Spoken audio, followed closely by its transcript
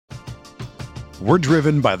We're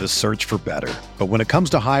driven by the search for better. But when it comes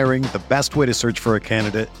to hiring, the best way to search for a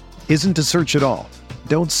candidate isn't to search at all.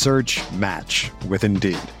 Don't search, match with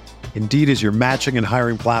Indeed. Indeed is your matching and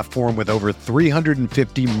hiring platform with over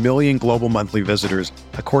 350 million global monthly visitors,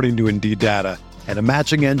 according to Indeed data, and a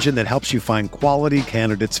matching engine that helps you find quality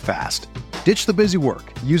candidates fast. Ditch the busy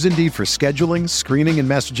work. Use Indeed for scheduling, screening, and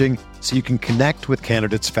messaging so you can connect with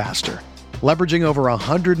candidates faster. Leveraging over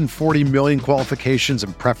 140 million qualifications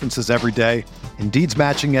and preferences every day, Indeed's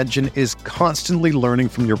matching engine is constantly learning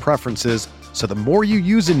from your preferences, so the more you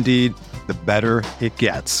use Indeed, the better it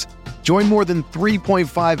gets. Join more than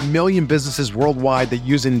 3.5 million businesses worldwide that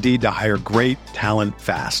use Indeed to hire great talent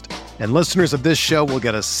fast. And listeners of this show will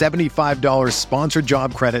get a $75 sponsored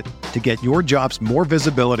job credit to get your jobs more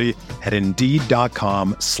visibility at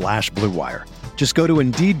Indeed.com/Blue Wire. Just go to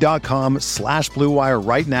Indeed.com/Blue Wire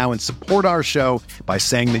right now and support our show by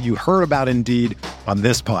saying that you heard about Indeed on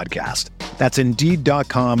this podcast. That's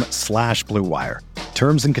Indeed.com/Blue Wire.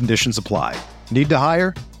 Terms and conditions apply. Need to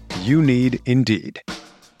hire? You need Indeed.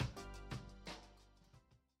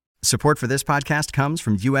 Support for this podcast comes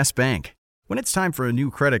from U.S. Bank. When it's time for a new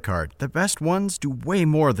credit card, the best ones do way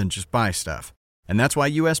more than just buy stuff. And that's why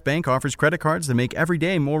U.S. Bank offers credit cards that make every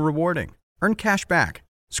day more rewarding. Earn cash back,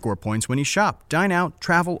 score points when you shop, dine out,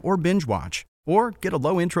 travel, or binge watch, or get a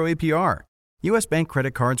low intro APR. U.S. Bank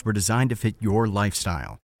credit cards were designed to fit your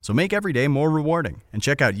lifestyle. So make every day more rewarding and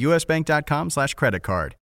check out usbank.com/credit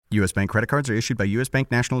card. U.S. Bank credit cards are issued by U.S. Bank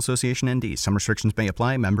National Association ND. Some restrictions may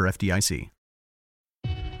apply. Member FDIC.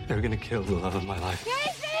 They're gonna kill the love of my life.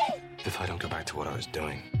 Casey! If I don't go back to what I was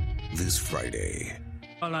doing. This Friday.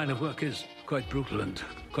 Our line of work is quite brutal and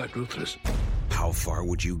quite ruthless. How far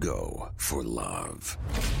would you go for love?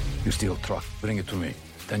 You steal truck, bring it to me.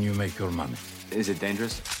 Then you make your money. Is it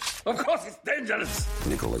dangerous? Of course it's dangerous!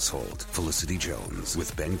 Nicholas Hoult, Felicity Jones,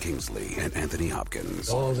 with Ben Kingsley and Anthony Hopkins.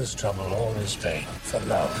 All this trouble, all this pain, for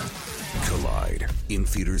love. Collide. In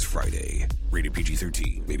theaters Friday. Rated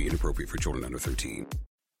PG-13. May be inappropriate for children under 13.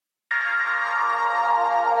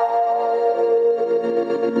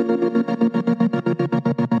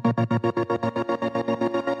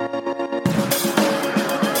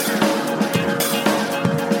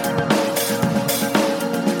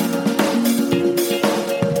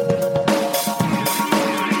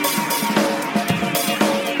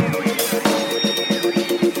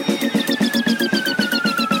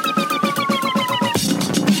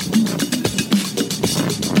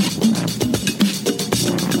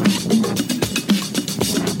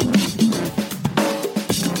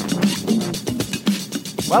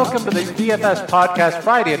 Welcome to the DFS Podcast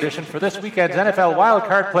Friday edition for this weekend's NFL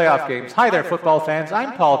Wildcard Playoff games. Hi there, football fans.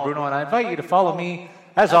 I'm Paul Bruno, and I invite you to follow me,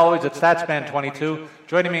 as always, at StatsMan22.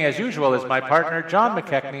 Joining me, as usual, is my partner, John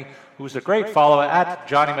McKechnie, who's a great follower at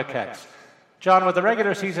Johnny McKex. John, with the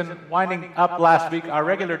regular season winding up last week, our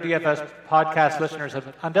regular DFS podcast listeners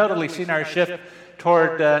have undoubtedly seen our shift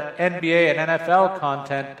toward NBA and NFL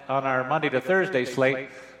content on our Monday to Thursday slate.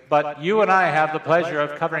 But you and I have the pleasure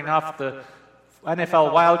of covering off the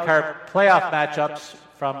NFL wildcard playoff matchups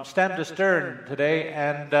from stem to stern today,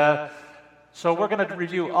 and so we're going to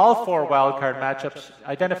review all four wildcard matchups,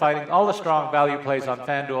 identifying all the strong value plays on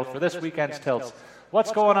FanDuel for this weekend's tilts.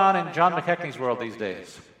 What's going on in John McKechnie's world these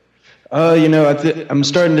days? I'm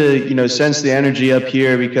starting to, sense the energy up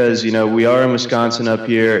here because, we are in Wisconsin up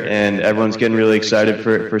here, and everyone's getting really excited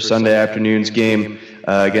for Sunday afternoon's game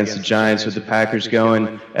against the Giants with the Packers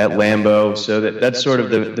going at Lambeau. So that's sort of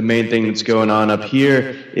the main thing that's going on up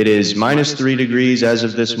here. It is minus 3 degrees as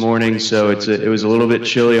of this morning, so it was a little bit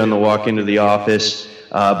chilly on the walk into the office.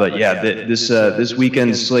 But yeah, this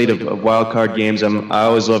weekend's slate of wild card games, I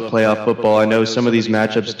always love playoff football. I know some of these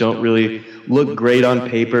matchups don't really look great on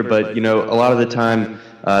paper, but a lot of the time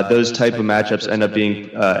those type of matchups end up being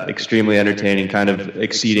extremely entertaining, kind of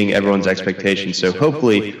exceeding everyone's expectations. So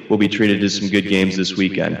hopefully we'll be treated to some good games this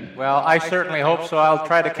weekend. Well, I certainly hope so. I'll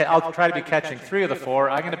try to be catching 3 of the 4.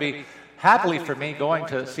 I'm going to be happily for me going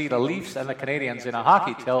to see the Leafs and the Canadiens in a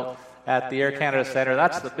hockey tilt at the Air Canada Centre.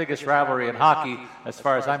 That's the biggest rivalry in hockey as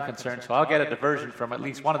far as I'm concerned, so I'll get a diversion from at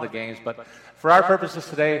least one of the games. But for our purposes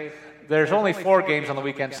today, there's only 4 games on the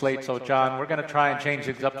weekend slate, so John, we're going to try and change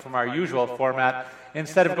things up from our usual format.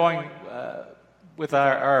 Instead of going with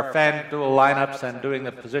our FanDuel lineups and doing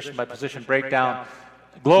the position-by-position breakdown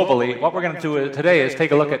globally, what we're going to do today is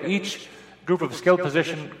take a look at each group of skilled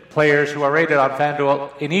position players who are rated on FanDuel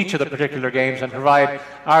in each of the particular games and provide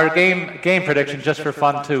our game prediction just for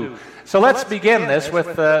fun too. So let's begin this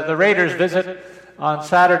with the Raiders' visit on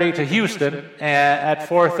Saturday to Houston at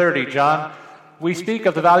 4:30. John, we speak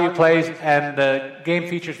of the value plays and the game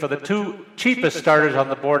features for the two cheapest starters on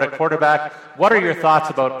the board at quarterback. What are your thoughts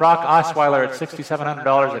about Brock Osweiler at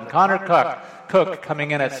 $6,700 and Connor Cook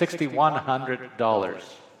coming in at $6,100?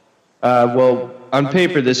 Well, on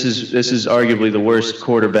paper, this is arguably the worst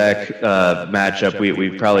quarterback matchup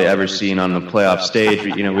we've probably ever seen on the playoff stage.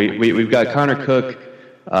 We've got Connor Cook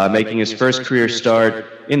making his first career start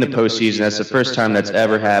in the postseason. That's the first time that's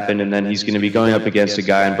ever happened, and then he's going to be going up against a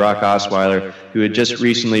guy in Brock Osweiler who had just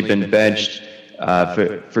recently been benched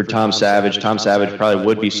for Tom Savage. Tom Savage probably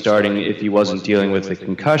would be starting if he wasn't dealing with a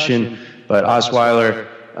concussion, but Osweiler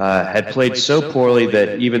had played so poorly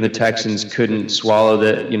that even the Texans couldn't swallow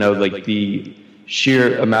the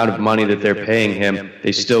sheer amount of money that they're paying him.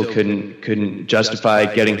 They still couldn't justify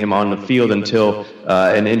getting him on the field until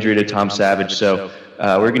an injury to Tom Savage. So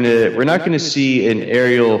we're not gonna see an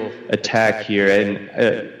aerial attack here. And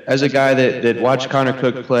as a guy that watched Connor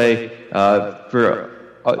Cook play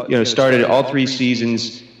started all 3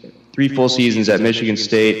 full seasons at Michigan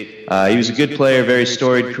State. He was a good player, very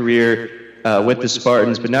storied career with the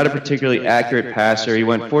Spartans, but not a particularly accurate passer. He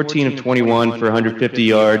went 14 of 21 for 150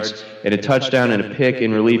 yards and a touchdown and a pick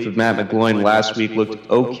in relief of Matt McGloin last week. Looked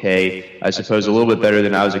okay, I suppose, a little bit better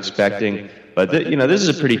than I was expecting. But this is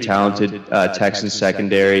a pretty talented Texans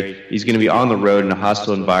secondary. He's going to be on the road in a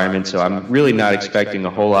hostile environment, so I'm really not expecting a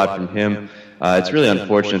whole lot from him. It's really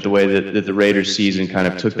unfortunate the way that the Raiders' season kind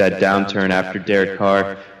of took that downturn after Derek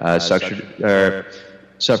Carr suffered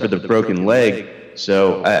the broken leg.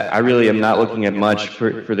 So I really am not looking at much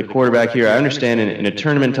for the quarterback here. I understand in a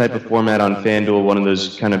tournament type of format on FanDuel, one of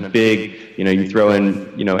those kind of big, you throw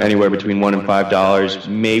in, anywhere between $1 and $5.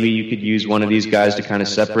 Maybe you could use one of these guys to kind of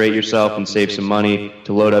separate yourself and save some money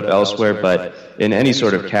to load up elsewhere. But in any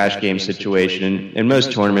sort of cash game situation, in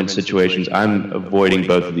most tournament situations, I'm avoiding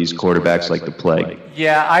both of these quarterbacks like the plague.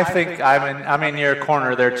 Yeah, I think I'm in your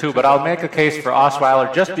corner there too, but I'll make a case for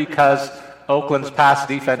Osweiler just because Oakland's pass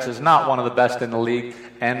defense is not one of the best in the league.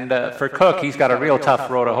 And for Cook, he's got a real tough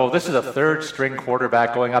road to hoe. This is a third-string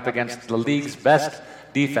quarterback going up against the league's best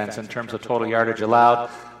defense in terms of total yardage allowed.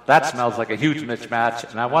 That smells like a huge mismatch,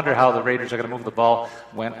 and I wonder how the Raiders are going to move the ball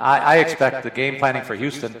when I expect the game planning for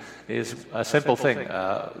Houston is a simple thing.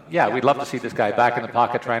 We'd love to see this guy back in the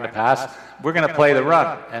pocket trying to pass. We're going to play the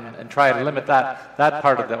run and try to limit that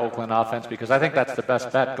part of the Oakland offense because I think that's the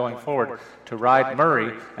best bet going forward, to ride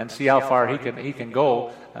Murray and see how far he can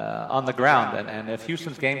go on the ground. And if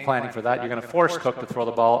Houston's game planning for that, you're going to force Cook to throw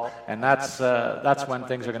the ball, and that's when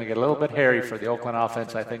things are going to get a little bit hairy for the Oakland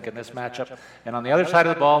offense, I think, in this matchup. And on the other side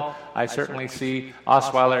of the ball, I certainly see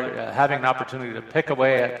Osweiler having an opportunity to pick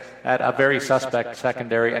away at a very suspect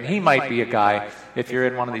secondary, and he might be a guy, if you're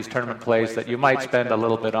in one of these tournament plays, that you might spend a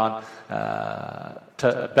little bit on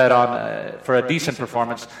to bet on for a decent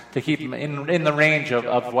performance to keep him in the range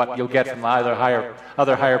of what you'll get from other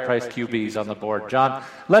higher priced QBs on the board. John,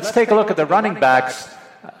 let's take a look at the running backs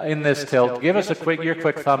in this tilt. Give us your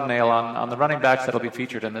quick thumbnail on the running backs that'll be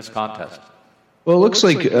featured in this contest. Well, it looks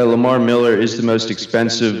like Lamar Miller is the most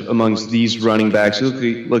expensive amongst these running backs.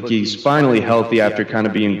 Look, he's finally healthy after kind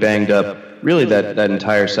of being banged up. Really, that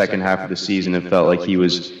entire second half of the season, it felt like he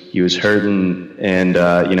was hurting, and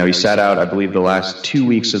he sat out, I believe, the last 2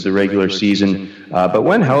 weeks of the regular season. But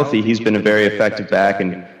when healthy, he's been a very effective back,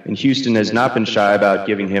 and Houston has not been shy about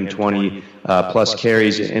giving him 20 plus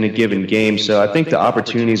carries in a given game. So I think the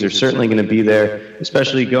opportunities are certainly going to be there,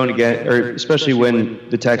 especially when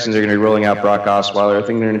the Texans are going to be rolling out Brock Osweiler. I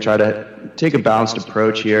think they're going to try to take a balanced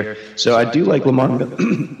approach here. So I do like Lamar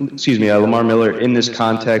Miller in this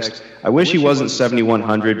context. I wish he wasn't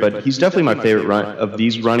 7,100, but he's definitely my favorite of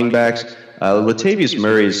these running backs. Latavius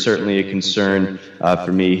Murray is certainly a concern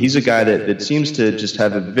for me. He's a guy that seems to just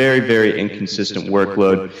have a very, very inconsistent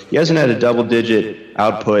workload. He hasn't had a double-digit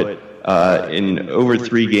output in over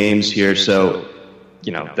 3 games here, so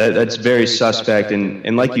that's very suspect.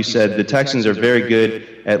 And like you said, the Texans are very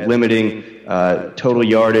good at limiting total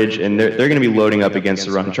yardage, and they're going to be loading up against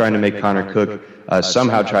the run, trying to make Connor Cook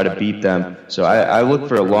somehow try to beat them. So I look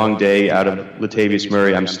for a long day out of Latavius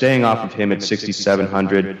Murray. I'm staying off of him at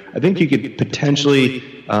 6,700. I think you could potentially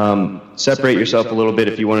separate yourself a little bit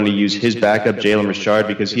if you wanted to use his backup, Jalen Richard,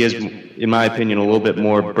 because he has, in my opinion, a little bit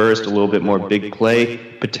more burst, a little bit more big play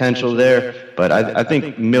potential there. But I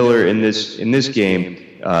think Miller in this game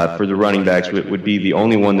for the running backs would be the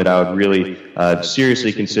only one that I would really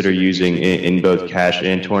seriously consider using in both cash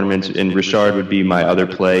and tournaments. And Richard would be my other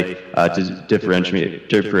play to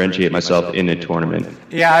differentiate myself in a tournament.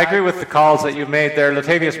 Yeah, I agree with the calls that you've made there.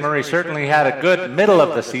 Latavius Murray certainly had a good middle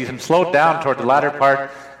of the season, slowed down toward the latter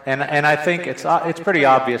part. And I think it's pretty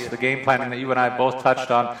obvious, the game planning that you and I both touched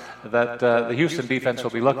on, that the Houston defense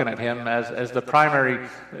will be looking at him as the primary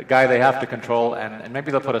guy they have to control, and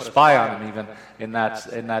maybe they'll put a spy on him even in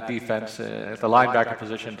that defense at the linebacker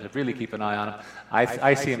position to really keep an eye on him.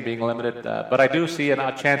 I see him being limited, but I do see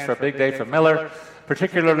a chance for a big day for Miller,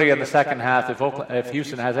 particularly in the second half. If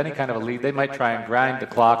Houston has any kind of a lead, they might try and grind the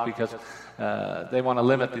clock because they want to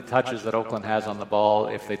limit the touches that Oakland has on the ball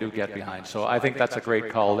if they do get behind. So I think that's a great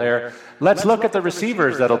call there. Let's look at the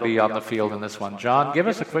receivers that'll be on the field in this one. John, give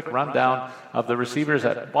us a quick rundown of the receivers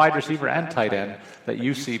at wide receiver and tight end that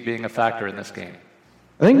you see being a factor in this game.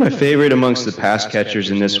 I think my favorite amongst the pass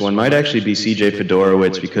catchers in this one might actually be C.J.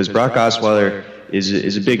 Fedorowicz, because Brock Osweiler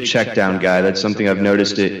is a big check down guy. That's something I've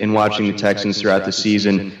noticed in watching the Texans throughout the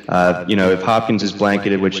season. If Hopkins is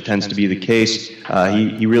blanketed, which tends to be the case,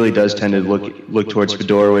 he really does tend to look towards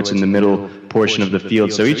Fedorowicz in the middle portion of the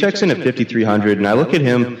field. So he checks in at 5,300, and I look at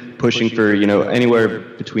him pushing for anywhere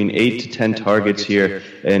between 8 to 10 targets here.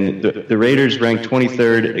 And the Raiders rank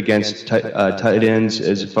 23rd against tight ends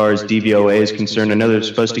as far as DVOA is concerned. I know they're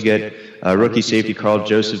supposed to get rookie safety Carl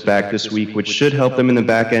Joseph back this week, which should help them in the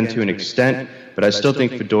back end to an extent. But I still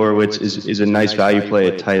think Fedorowicz is a nice value play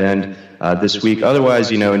at tight end this week. Otherwise,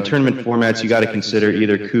 in tournament formats, you got to consider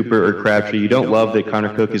either Cooper or Crabtree. You don't love that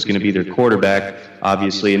Connor Cook is going to be their quarterback,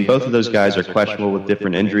 obviously, and both of those guys are questionable with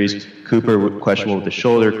different injuries. Cooper questionable with the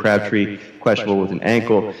shoulder, Crabtree questionable with an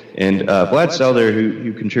ankle. And Vlad Selder,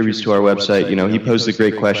 who contributes to our website, he posed a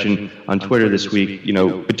great question on Twitter this week.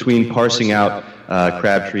 Between parsing out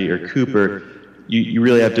Crabtree or Cooper, you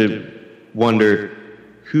really have to wonder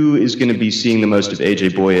who is going to be seeing the most of A.J.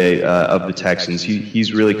 Boye of the Texans.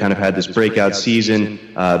 He's really kind of had this breakout season,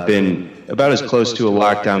 been about as close to a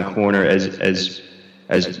lockdown corner as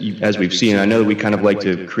we've seen. I know that we kind of like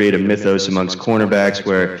to create a mythos amongst cornerbacks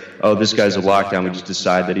where, this guy's a lockdown. We just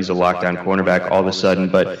decide that he's a lockdown cornerback all of a sudden.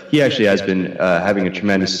 But he actually has been having a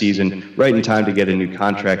tremendous season, right in time to get a new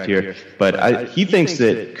contract here. But he thinks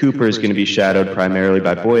that Cooper is going to be shadowed primarily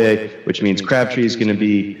by Boye, which means Crabtree is going to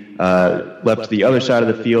be left to the other side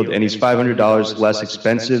of the field, and he's $500 less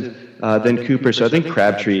expensive than Cooper. So I think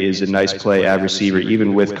Crabtree is a nice play at receiver,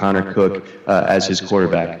 even with Connor Cook as his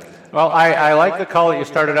quarterback. Well, I like the call that you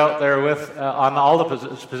started out there with on all the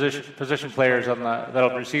position players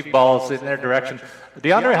that'll receive balls in their direction.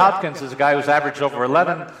 DeAndre Hopkins is a guy who's averaged over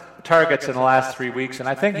 11 targets in the last 3 weeks, and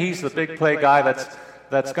I think he's the big play guy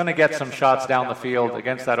that's going to get some shots down the field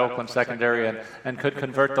against that Oakland secondary and could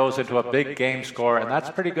convert those into a big game score. And that's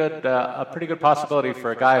a pretty good possibility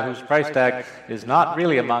for a guy whose price tag is not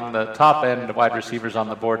really among the top end wide receivers on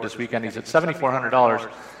the board this weekend. He's at $7,400.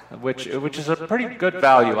 Which is a pretty good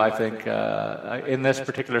value, I think, in this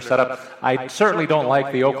particular setup. I certainly don't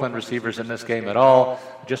like the Oakland receivers in this game at all,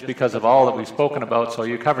 just because of all that we've spoken about. So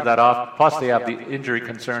you covered that off. Plus, they have the injury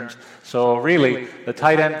concerns. So really, the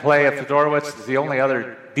tight end play of Fedorowicz is the only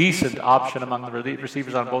other decent option among the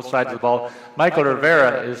receivers on both sides of the ball. Michael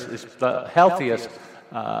Rivera is the healthiest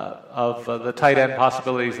of the tight end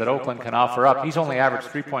possibilities that Oakland can offer up. He's only averaged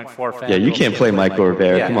 3.4 fantasy. Yeah, you can't play Michael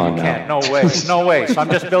Rivera. Come on now. Can't. No way. So I'm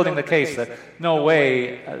just building the case that no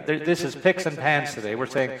way. This is picks and pans today. We're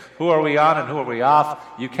saying who are we on and who are we off.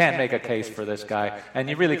 You can't make a case for this guy, and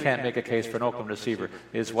you really can't make a case for an Oakland receiver,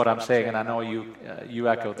 is what I'm saying, and I know you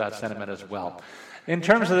echoed that sentiment as well. In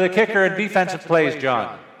terms of the kicker and defensive plays,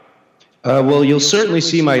 John. Well, you'll certainly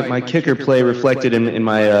see my kicker play reflected in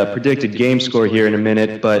my predicted game score here in a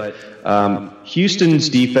minute, but Houston's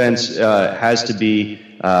defense has to be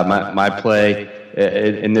my play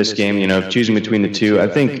in this game, choosing between the two. I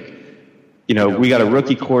think, we got a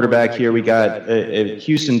rookie quarterback here. We got a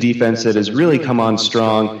Houston defense that has really come on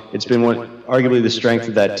strong. It's been arguably the strength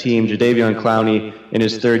of that team. Jadeveon Clowney in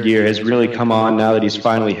his third year has really come on now that he's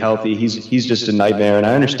finally healthy. He's just a nightmare, and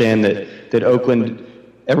I understand that Oakland...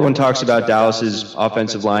 Everyone talks about Dallas's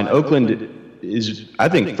offensive line. Oakland is, I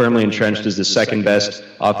think, firmly entrenched as the second best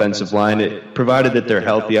offensive line, provided that they're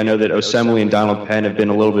healthy. I know that Osemele and Donald Penn have been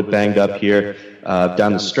a little bit banged up here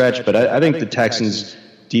down the stretch, but I think the Texans'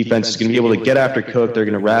 defense is going to be able to get after Cook. They're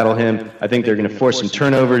going to rattle him. I think they're going to force some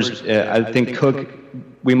turnovers. I think Cook,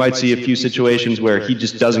 we might see a few situations where he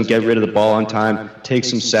just doesn't get rid of the ball on time, takes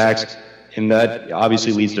some sacks, and that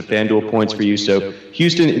obviously leads to FanDuel points for you. So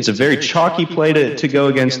Houston, it's a very chalky play to go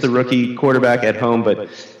against the rookie quarterback at home, but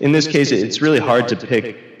in this case, it's really hard to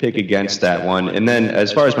pick against that one. And then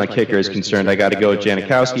as far as my kicker is concerned, I got to go with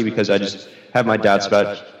Janikowski because I just have my doubts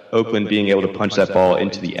about Oakland being able to punch that ball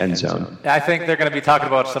into the end zone. I think they're going to be talking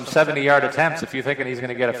about some 70-yard attempts if you're thinking he's going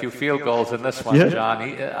to get a few field goals in this one, John.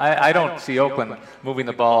 I don't see Oakland moving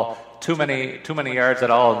the ball too many yards at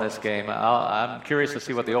all in this game. I'm curious to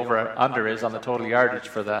see what the over-under is on the total yardage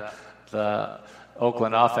for the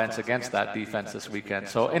Oakland offense against that defense this weekend.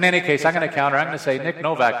 So in any case, I'm going to counter. I'm going to say Nick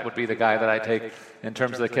Novak would be the guy that I take in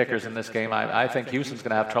terms of the kickers in this game. I think Houston's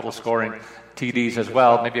going to have trouble scoring TDs as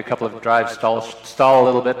well. Maybe a couple of drives stall a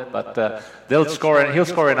little bit, but he'll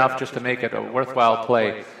score enough just to make it a worthwhile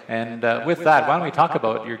play. And with that, why don't we talk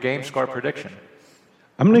about your game score prediction?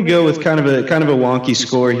 I'm going to go with kind of a wonky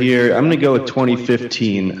score here. I'm going to go with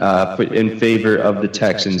 20-15 in favor of the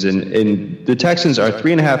Texans. And the Texans are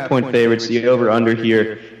 3.5-point favorites. The over-under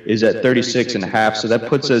here is at 36.5. So that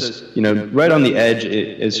puts us, right on the edge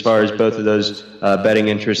as far as both of those betting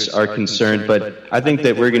interests are concerned. But I think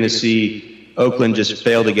that we're going to see Oakland just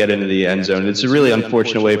fail to get into the end zone. It's a really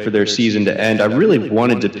unfortunate way for their season to end. I really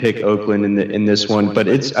wanted to pick Oakland in this one, but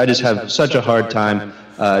I just have such a hard time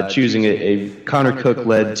choosing a Connor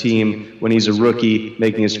Cook-led team when he's a rookie,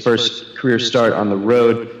 making his first career start on the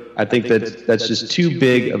road. I think that's just too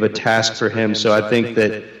big of a task for him. So I think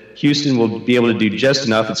that Houston will be able to do just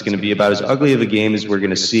enough. It's going to be about as ugly of a game as we're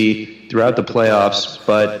going to see throughout the playoffs.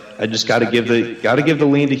 But I just got to give the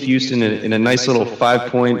lean to Houston in a nice little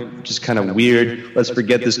 5-point, just kind of weird, let's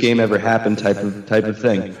forget this game ever happened type of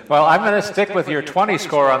thing. Well, I'm going to stick with your 20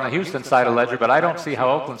 score on the Houston side of ledger, but I don't see how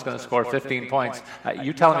Oakland's going to score 15 points.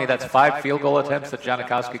 You telling me that's 5 field goal attempts that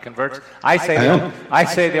Janikowski converts? I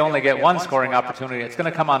say they only get one scoring opportunity. It's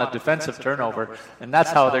going to come on a defensive turnover, and that's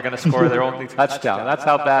how they're going to score their only touchdown. That's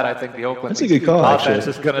how bad I think the Oakland offense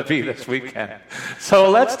is going to be this weekend. So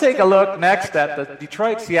let's take a look next at the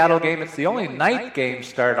Detroit-Seattle game. It's the only night game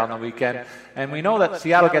start on the weekend, and we know that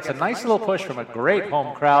Seattle gets a nice little push from a great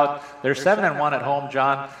home crowd. They're 7-1 at home,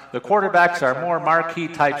 John. The quarterbacks are more marquee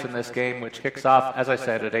types in this game, which kicks off, as I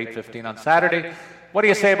said, at 8:15 on Saturday. What do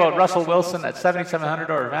you say about Russell Wilson at $7,700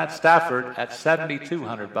 or Matt Stafford at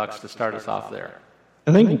 $7,200 to start us off there?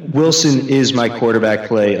 I think Wilson is my quarterback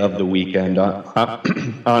play of the weekend.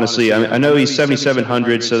 Honestly, I know he's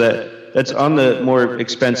 7,700, so that's on the more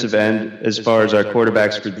expensive end as far as our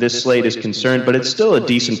quarterbacks for this slate is concerned, but it's still a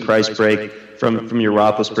decent price break from your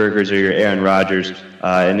Roethlisbergers or your Aaron Rodgers.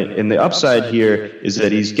 And the upside here is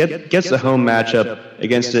that he gets the home matchup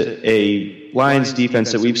against a Lions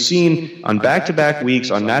defense that we've seen on back-to-back weeks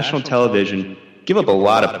on national television give up a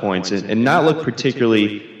lot of points and not look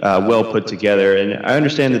particularly well put together. And I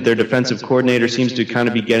understand that their defensive coordinator seems to kind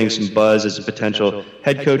of be getting some buzz as a potential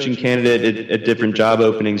head coaching candidate at different job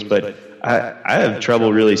openings, but I have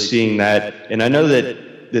trouble really seeing that. And I know that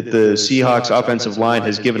the Seahawks offensive line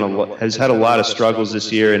has had a lot of struggles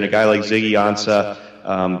this year, and a guy like Ziggy Ansah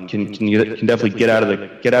can definitely get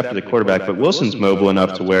after the quarterback, but Wilson's mobile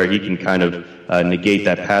enough to where he can kind of negate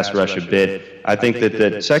that pass rush a bit. I think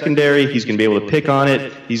that secondary, he's going to be able to pick on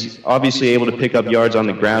it. He's obviously able to pick up yards on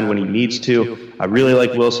the ground when he needs to. I really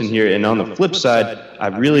like Wilson here, and on the flip side, I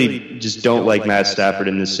really just don't like Matt Stafford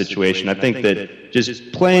in this situation. I think that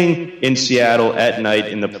just playing in Seattle at night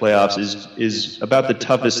in the playoffs is about the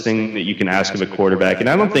toughest thing that you can ask of a quarterback, and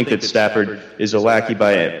I don't think that Stafford is a lackey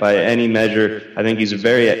by any measure. I think he's a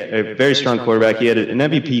very strong quarterback. He had an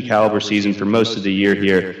MVP caliber season for most of the year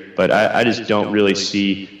here, but I just don't really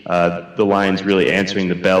see the Lions really answering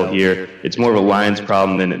the bell here. It's more of a Lions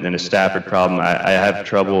problem than a Stafford problem. I have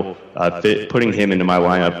trouble putting him into my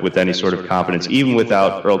lineup with any sort of confidence, even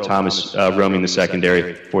without Earl Thomas roaming the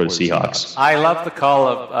secondary for the Seahawks. I love the call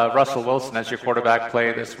of Russell Wilson as your quarterback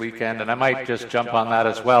play this weekend, and I might just jump on that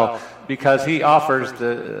as well because he offers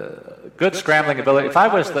the good scrambling ability. If I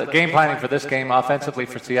was the game planning for this game offensively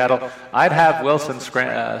for Seattle, I'd have Wilson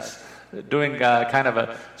doing kind of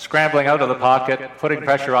a scrambling out of the pocket, putting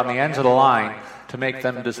pressure on the ends of the line to make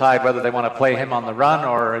them decide whether they want to play him on the run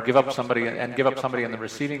or give up somebody in the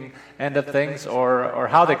receiving end of things, or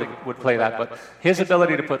how they would play that. But his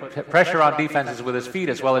ability to put pressure on defenses with his feet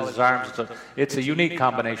as well as his arms, it's a unique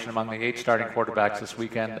combination among the 8 starting quarterbacks this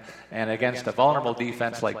weekend. And against a vulnerable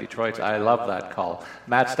defense like Detroit's, I love that call.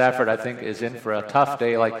 Matt Stafford, I think, is in for a tough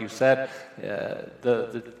day, like you said.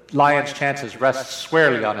 The Lions' chances rest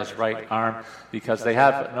squarely on his right arm because they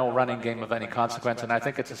have no running game of any consequence. And I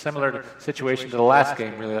think it's a similar situation to the last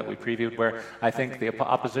game, really, that we previewed, where I think the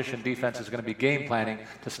opposition defense is going to be game planning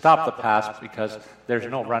to stop the pass because there's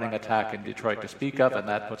no running attack in Detroit to speak of, and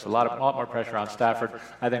that puts a lot more pressure on Stafford.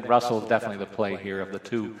 I think Russell is definitely the play here of the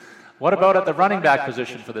two. What about at the running back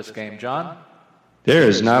position for this game, John? There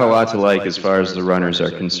is not a lot to like as far as the runners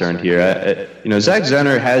are concerned here. Zach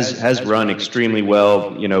Zenner has run extremely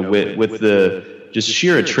well. With the just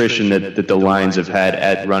sheer attrition that the Lions have had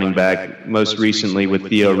at running back, most recently with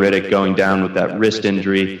Theo Riddick going down with that wrist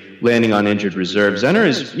injury, landing on injured reserve. Zenner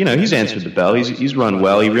is, he's answered the bell. He's run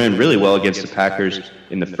well. He ran really well against the Packers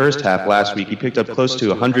in the first half last week. He picked up close to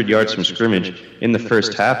 100 yards from scrimmage in the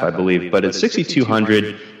first half, I believe. But at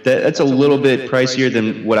 6,200, that's a little bit pricier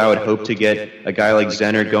than what I would hope to get a guy like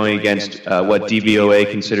Zenner going against what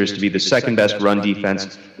DVOA considers to be the second best run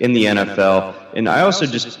defense in the NFL. And I also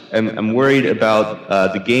just am worried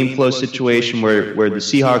about the game flow situation where the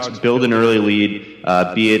Seahawks build an early lead,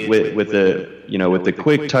 be it with the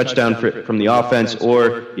quick touchdown from the offense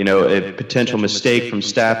or, a potential mistake from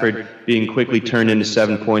Stafford being quickly turned into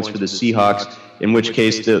 7 points for the Seahawks, in which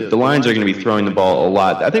case the Lions are going to be throwing the ball a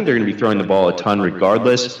lot. I think they're going to be throwing the ball a ton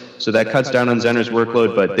regardless, so that cuts down on Zenner's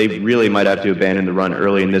workload, but they really might have to abandon the run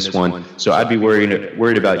early in this one. So I'd be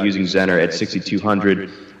worried about using Zenner at 6,200.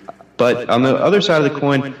 But on the other side of the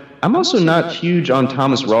coin, I'm also not huge on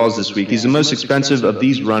Thomas Rawls this week. He's the most expensive of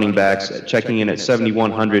these running backs, checking in at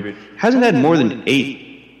 7,100. Hasn't had more than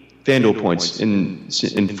 8 FanDuel points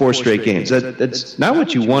in 4 straight games. That's not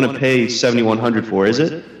what you want to pay 7,100 for, is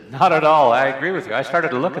it? Not at all. I agree with you. I started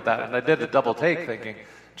to look at that, and I did a double take thinking,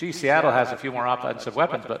 gee, Seattle has a few more offensive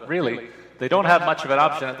weapons, but really, they don't have much of an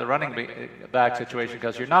option at the running back situation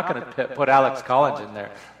because you're not going to put Alex Collins in there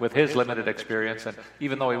with his limited experience. And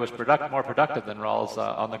even though he was more productive than Rawls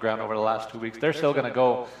on the ground over the last 2 weeks, they're still going to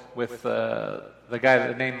go with the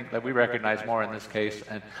name that we recognize more in this case.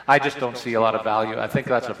 And I just don't see a lot of value. I think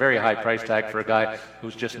that's a very high price tag for a guy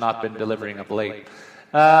who's just not been delivering of late.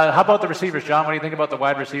 How about the receivers, John? What do you think about the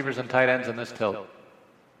wide receivers and tight ends in this tilt?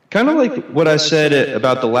 Kind of like what I said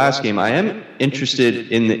about the last game, I am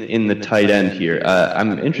interested in the tight end here.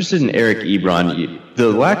 I'm interested in Eric Ebron. The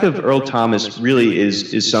lack of Earl Thomas really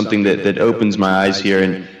is something that opens my eyes here.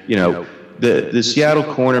 And, the Seattle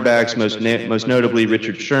cornerbacks, most notably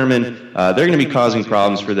Richard Sherman, they're going to be causing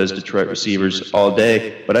problems for those Detroit receivers all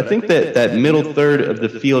day. But I think that middle third of the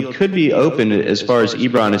field could be open as far as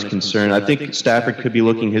Ebron is concerned. I think Stafford could be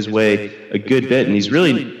looking his way a good bit, and he's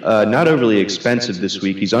really not overly expensive this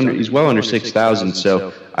week. He's well under 6,000,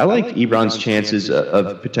 so I like Ebron's chances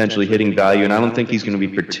of potentially hitting value, and I don't think he's going to be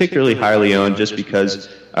particularly highly owned just because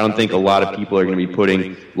I don't think a lot of people are going to be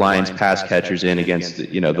putting Lions pass catchers in against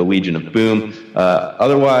the Legion of Boom.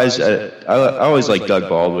 Otherwise, I always like Doug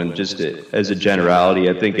Baldwin just as a generality.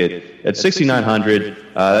 I think at 6,900,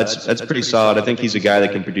 that's pretty solid. I think he's a guy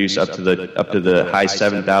that can produce up to the high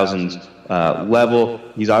 7,000s level.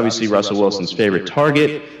 He's obviously Russell Wilson's favorite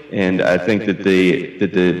target, and I think that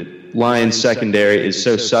the Lions secondary is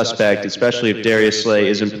so suspect, especially if Darius Slay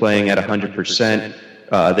isn't playing at 100%.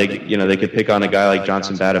 They could pick on a guy like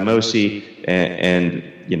Johnson Batamosi, and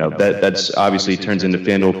that's obviously turns into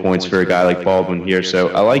FanDuel points for a guy like Baldwin here. So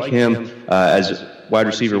I like him as wide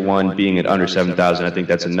receiver 1 being at under 7,000. I think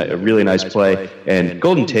that's a really nice play. And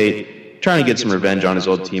Golden Tate trying to get some revenge on his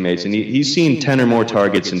old teammates, and he's seen 10 or more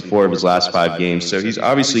targets in 4 of his last 5 games. So he's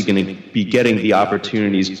obviously going to be getting the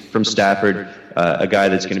opportunities from Stafford, a guy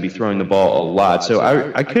that's going to be throwing the ball a lot. So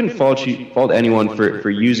I couldn't fault anyone for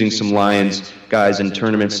using some Lions guys in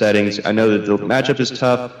tournament settings. I know that the matchup is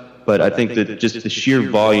tough, but I think that just the sheer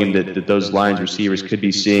volume that those Lions receivers could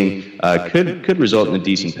be seeing could result in a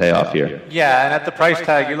decent payoff here. Yeah, and at the price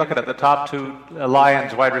tag, you're looking at the top 2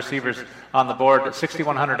 Lions wide receivers on the board at $6,100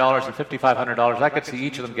 and $5,500. I could see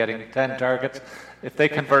each of them getting 10 targets. If they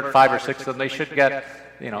convert 5 or 6 of them, they should get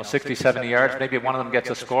 60, 70 yards. Maybe one of them gets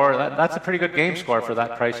a score. That's a pretty good game score for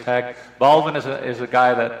that price tag. Baldwin is a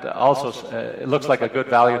guy that also looks like a good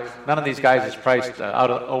value. None of these guys is priced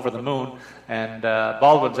over the moon, and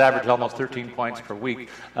Baldwin's averaged almost 13 points per week.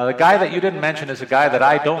 The guy that you didn't mention is a guy that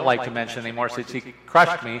I don't like to mention anymore since he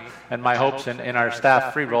crushed me and my hopes in our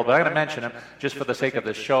staff free roll, but I'm going to mention him just for the sake of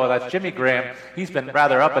this show. That's Jimmy Graham. He's been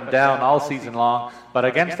rather up and down all season long, but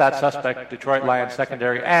against that suspect Detroit Lions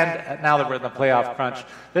secondary, and now that we're in the playoff crunch,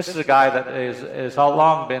 this is a guy that is all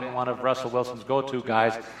long been one of Russell Wilson's go-to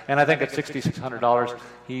guys, and I think at $6,600,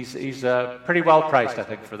 he's pretty well priced, I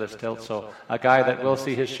think, for this tilt. So a guy that will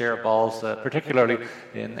see his share of balls, particularly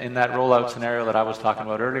in that rollout scenario that I was talking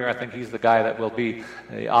about earlier. I think he's the guy that will be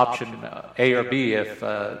the option A or B if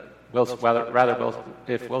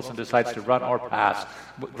if Wilson decides to run or pass.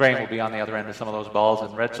 Graham will be on the other end of some of those balls,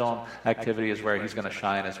 and red zone activity is where he's going to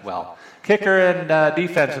shine as well. Kicker and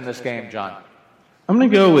defense in this game, John. I'm going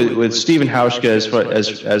to go with Stephen Hauschka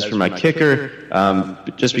as for my kicker,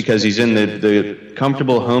 just because he's in the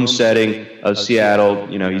comfortable home setting of Seattle.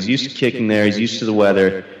 He's used to kicking there. He's used to the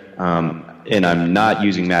weather. and I'm not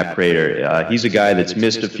using Matt Prater. He's a guy that's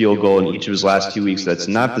missed a field goal in each of his last 2 weeks. That's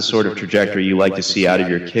not the sort of trajectory you like to see out of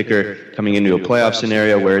your kicker coming into a playoff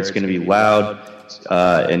scenario where it's going to be loud.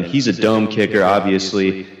 And he's a dome kicker,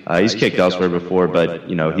 obviously. He's kicked elsewhere before, but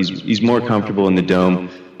he's more comfortable in the dome.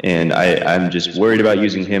 And I'm just worried about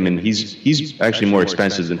using him, and he's actually more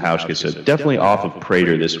expensive than Hauschka, so definitely off of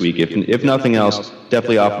Prater this week. If nothing else,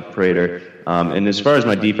 definitely off of Prater. And as far as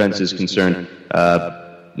my defense is concerned,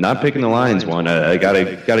 not picking the Lions one. I gotta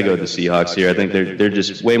go with the Seahawks here. I think they're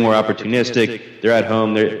just way more opportunistic. They're at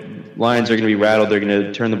home. Lions are going to be rattled. They're going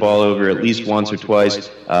to turn the ball over at least once or twice.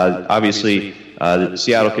 Obviously,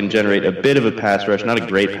 Seattle can generate a bit of a pass rush, not a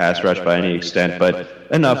great pass rush by any extent, but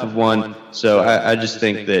enough of one. So I just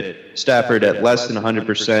think that Stafford at less than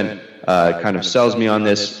 100% kind of sells me on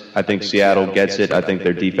this. I think Seattle gets it. I think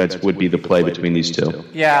their defense would be the play between these two.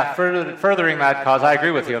 Yeah, furthering that cause, I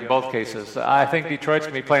agree with you in both cases. I think Detroit's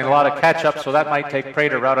going to be playing a lot of catch-up, so that might take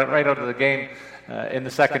Prater right out of the game in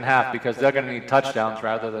the second half, because they're going to need touchdowns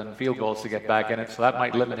rather than field goals to get back in it, so that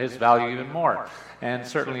might limit his value even more. And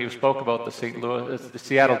certainly you spoke about the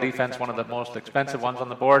Seattle defense, one of the most expensive ones on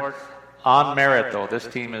the board. On merit, though, this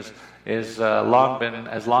team has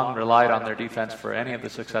long relied on their defense for any of the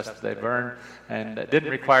success that they've earned, and hasn't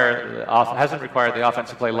required the offense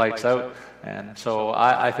to play lights out. And so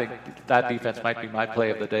I think that defense might be my play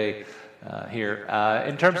of the day here.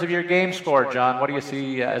 In terms of your game score, John, what do you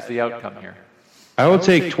see as the outcome here? I will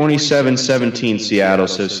take 27-17 Seattle.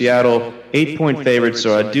 So Seattle, 8-point favorites,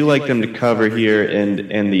 so I do like them to cover here,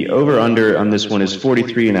 and the over-under on this one is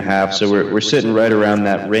 43.5, so we're sitting right around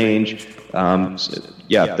that range.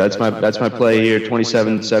 That's my play here,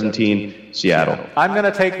 27-17 Seattle. I'm going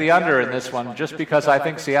to take the under in this one just because I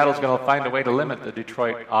think Seattle's going to find a way to limit the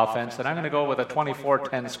Detroit offense, and I'm going to go with a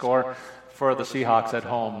 24-10 score for the Seahawks at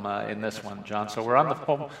home in this one, John. So we're on the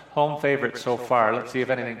home favorite so far. Let's see if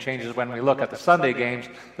anything changes when we look at the Sunday games.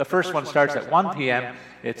 The first one starts at 1 p.m.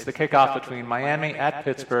 It's the kickoff between Miami at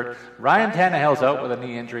Pittsburgh. Ryan Tannehill's out with a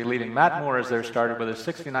knee injury, leaving Matt Moore as their starter with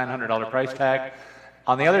a $6,900 price tag.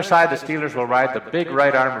 On the other side, the Steelers will ride the big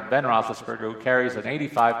right arm of Ben Roethlisberger, who carries an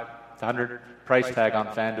 $8,500 price tag on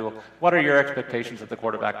FanDuel. What are your expectations at the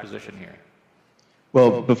quarterback position here?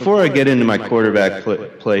 Well, before I get into my quarterback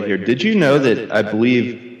play here, did you know that I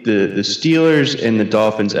believe the Steelers and the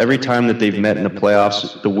Dolphins, every time that they've met in the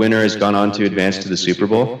playoffs, the winner has gone on to advance to the Super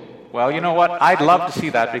Bowl? Well, you know what? I'd love to see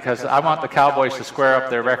that, because I want the Cowboys to square up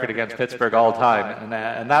their record against Pittsburgh all time, and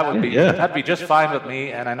that would be that'd be just fine with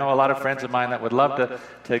me. And I know a lot of friends of mine that would love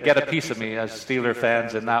to get a piece of me as Steeler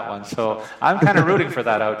fans in that one. So I'm kind of rooting for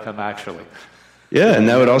that outcome, actually. Yeah, and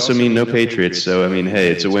that would also mean no Patriots. So, I mean, hey,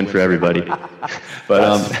 it's a win for everybody.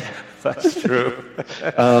 But that's true.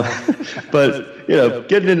 But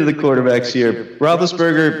getting into the quarterbacks here,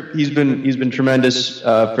 Roethlisberger, he's been tremendous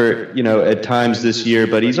for at times this year,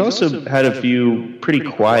 but he's also had a few pretty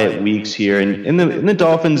quiet weeks here. And in the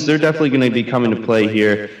Dolphins, they're definitely going to be coming to play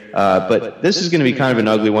here. But this is going to be kind of an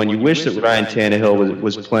ugly one. You wish that Ryan Tannehill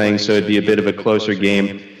was playing, so it'd be a bit of a closer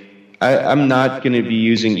game. I'm not going to be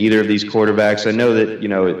using either of these quarterbacks. I know that,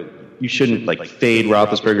 you shouldn't fade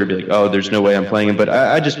Roethlisberger and be like, oh, there's no way I'm playing him. But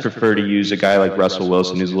I just prefer to use a guy like Russell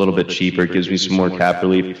Wilson, who's a little bit cheaper, gives me some more cap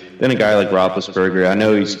relief, than a guy like Roethlisberger. I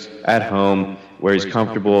know he's at home where he's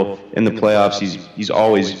comfortable in the playoffs. He's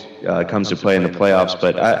always comes to play in the playoffs.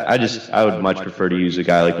 But I would much prefer to use a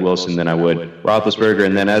guy like Wilson than I would Roethlisberger.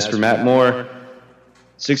 And then as for Matt Moore,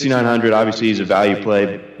 $6,900, obviously he's a value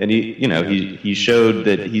play, and he showed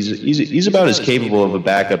that he's about as capable of a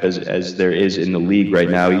backup as there is in the league right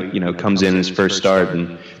now. He comes in his first start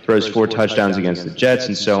and throws 4 touchdowns against the Jets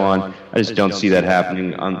and so on. I just don't see that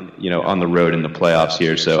happening on the road in the playoffs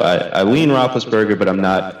here. So I lean Roethlisberger, but I'm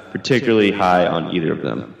not particularly high on either of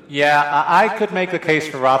them. Yeah, I could make the case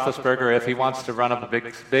for Roethlisberger if he wants to run up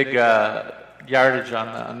a big yardage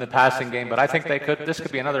on the passing game, but I think this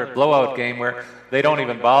could be another blowout game where they don't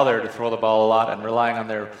even bother to throw the ball a lot and relying on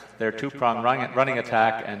their two-pronged running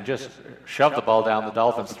attack and just shove the ball down the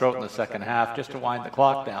Dolphins' throat in the second half just to wind the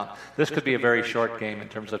clock down. This could be a very short game in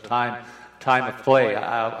terms of time of play.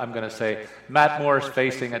 I'm going to say Matt Moore's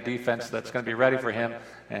facing a defense that's going to be ready for him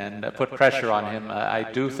and put pressure on him. I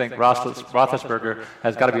do think Roethlisberger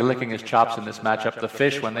has got to be licking his chops in this matchup. The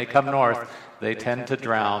fish, when they come north, they tend to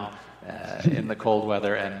drown in the cold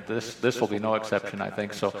weather, and this will be no exception, I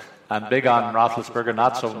think. So I'm big on Roethlisberger,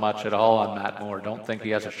 not so much at all on Matt Moore. Don't think he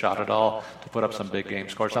has a shot at all to put up some big game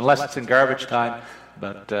scores, unless it's in garbage time,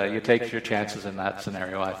 but you take your chances in that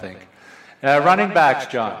scenario, I think. Running backs,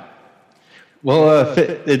 John. Well,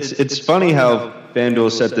 it's funny how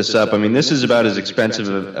FanDuel set this up. I mean, this is about as expensive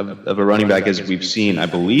of a running back as we've seen, I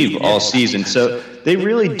believe, all season. So they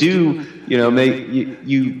really do, make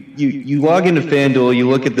you log into FanDuel, you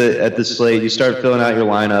look at the slate, you start filling out your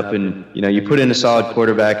lineup, and you put in a solid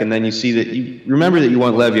quarterback, and then you see that you remember that you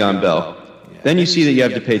want Le'Veon Bell. Then you see that you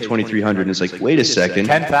have to pay $2,300, and it's like, wait a second.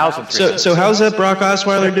 $10,000. So how's that Brock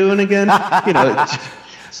Osweiler doing again?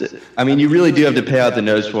 I mean, you really do have to pay out the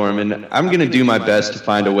nose for him, and I'm going to do my best to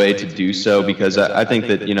find a way to do so because I think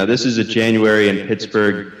that this is a January in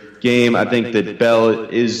Pittsburgh game. I think that Bell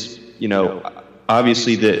is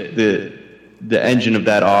obviously the engine of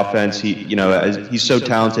that offense. He's so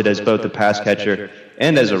talented as both a pass catcher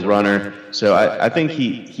and as a runner. So I think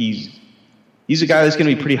he's a guy that's going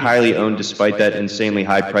to be pretty highly owned despite that insanely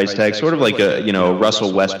high price tag, sort of like a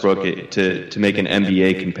Russell Westbrook to make an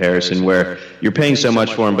NBA comparison where you're paying so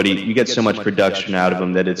much for him, but you get so much production out of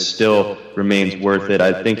him that it still remains worth it.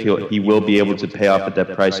 I think he will be able to pay off at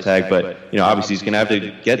that price tag, but obviously he's going to have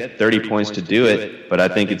to get 30 points to do it, but I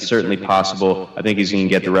think it's certainly possible. I think he's going to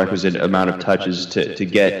get the requisite amount of touches to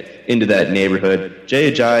get into that neighborhood. Jay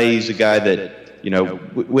Ajayi is a guy that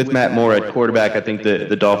with Matt Moore at quarterback, I think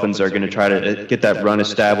the Dolphins are going to try to get that run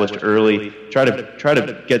established early, try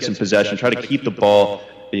to get some possession, try to keep the ball,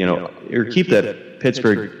 or keep that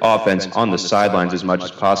Pittsburgh offense on the sidelines as much as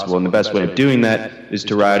possible. And the best way of doing that is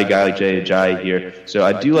to ride a guy like Jay Ajayi here. So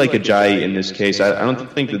I do like Ajayi in this case. I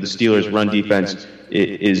don't think that the Steelers' run defense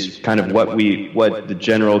is kind of what the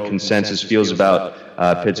general consensus feels about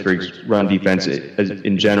Pittsburgh's run defense.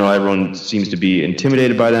 In general, everyone seems to be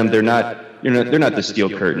intimidated by them. They're not the steel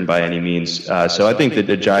curtain by any means. So I think that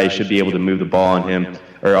Ajayi should be able to move the ball on him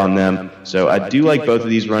or on them. So I do like both of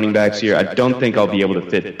these running backs here. I don't think I'll be able to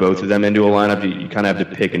fit both of them into a lineup. You kind of have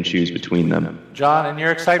to pick and choose between them. John, and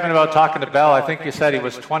your excitement about talking to Bell, I think you said he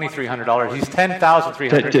was $2,300. He's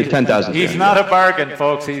 $10,300. $10,000. He's not a bargain,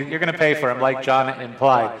 folks. You're going to pay for him, like John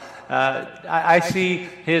implied. I see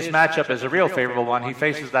his matchup as a real favorable one. He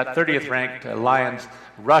faces that 30th ranked Lions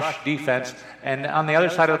rush defense. And on the other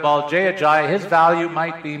side of the ball, Jay Ajayi, his value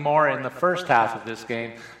might be more in the first half of this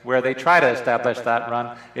game where they try to establish that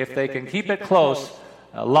run. If they can keep it close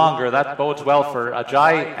longer, that bodes well for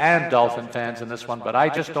Ajayi and Dolphin fans in this one, but I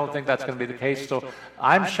just don't think that's going to be the case. So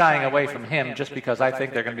I'm shying away from him just because I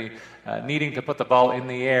think they're going to be needing to put the ball in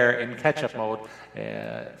the air in catch-up mode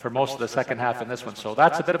for most of the second half in this one. So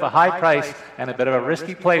that's a bit of a high price and a bit of a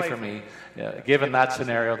risky play for me, given that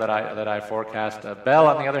scenario that I forecast. Bell,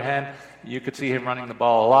 on the other hand, you could see him running the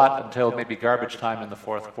ball a lot until maybe garbage time in the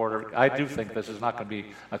fourth quarter. I do think this is not going to be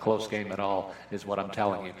a close game at all, is what I'm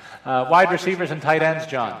telling you. Wide receivers and tight ends,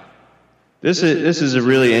 John. This is a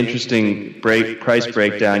really interesting price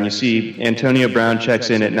breakdown. You see Antonio Brown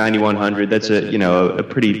checks in at $9,100. That's a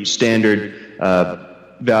pretty standard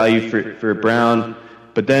value for Brown.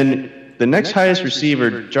 But then the next highest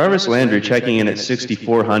receiver, Jarvis Landry, checking in at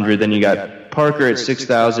 $6,400. Then you got Parker at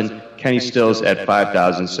 $6,000. Kenny Stills at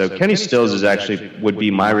 $5,000. So Kenny Stills would be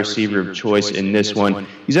my receiver of choice in this one.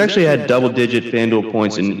 He's actually had double-digit FanDuel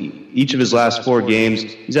points in each of his last 4 games.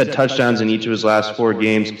 He's had touchdowns in each of his last 4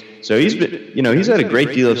 games. So he's had a great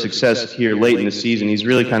deal of success here late in the season. He's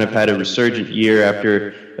really kind of had a resurgent year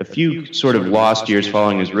after a few sort of lost years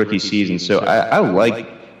following his rookie season. So I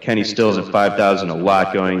like Kenny Stills at $5,000 a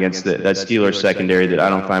lot going against that Steelers secondary that I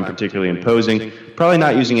don't find particularly imposing. Probably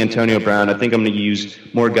not using Antonio Brown. I think I'm going to use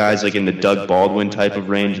more guys like in the Doug Baldwin type of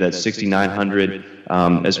range, that's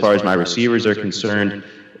 $6,900 as far as my receivers are concerned.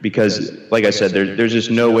 Because, like I said, there's just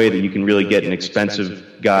no way that you can really get an expensive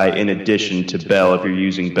guy in addition to Bell if you're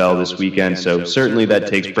using Bell this weekend. So certainly that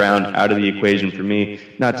takes Brown out of the equation for me.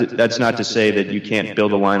 That's not to say that you can't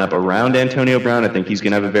build a lineup around Antonio Brown. I think he's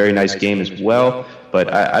going to have a very nice game as well.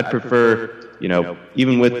 But I'd prefer,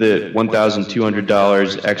 even with the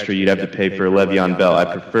 $1,200 extra you'd have to pay for Le'Veon Bell, I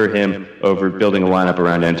prefer him over building a lineup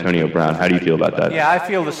around Antonio Brown. How do you feel about that? Yeah, I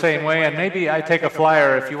feel the same way, and maybe I take a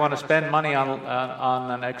flyer if you want to spend money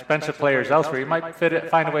on expensive players elsewhere. You might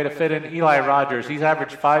find a way to fit in Eli Rogers. He's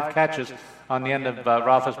averaged 5 catches on the end of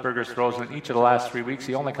Roethlisberger's throws in each of the last 3 weeks.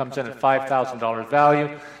 He only comes in at $5,000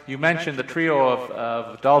 value. You mentioned the trio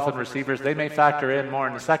of Dolphin receivers. They may factor in more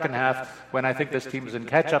in the second half when I think this team is in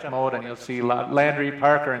catch-up mode, and you'll see Landry,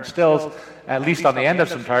 Parker, and Stills at least on the end of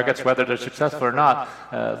some targets, whether they're successful or not.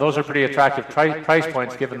 Those are pretty attractive price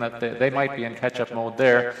points given that they might be in catch-up mode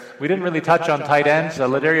there. We didn't really touch on tight ends.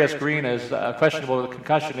 Ladarius Green is questionable with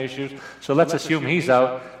concussion issues, so let's assume he's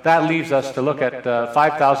out. That leaves us to look at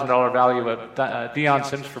 $5,000 value of Deion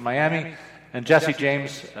Sims for Miami and Jesse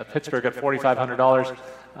James, Pittsburgh at $4,500.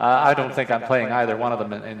 I don't think I'm playing either one of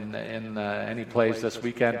them in any plays this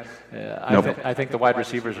weekend. I think the wide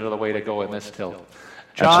receivers are the way to go in this tilt.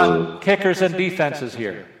 John, absolutely. Kickers and defenses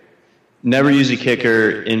here. Never use a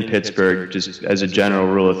kicker in Pittsburgh, just as a general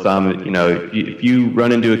rule of thumb. You know, if you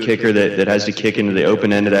run into a kicker that has to kick into the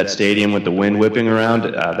open end of that stadium with the wind whipping around,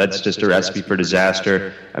 that's just a recipe for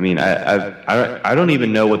disaster. I mean, I don't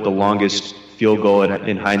even know what the longest field goal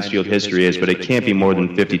in Heinz Field history is, but it can't be more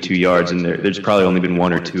than 52 yards, and there's probably only been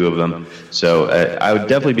one or two of them. So I would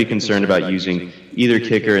definitely be concerned about using either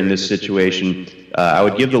kicker in this situation. I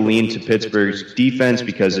would give the lean to Pittsburgh's defense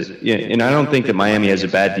because, and I don't think that Miami has a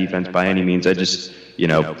bad defense by any means. I just,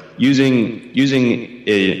 using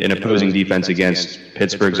an opposing defense against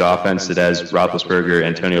Pittsburgh's offense that has Roethlisberger,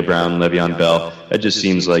 Antonio Brown, Le'Veon Bell, that just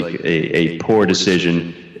seems like a poor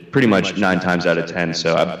decision pretty much 9 times out of 10.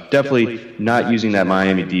 So I'm definitely not using that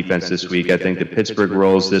Miami defense this week. I think that Pittsburgh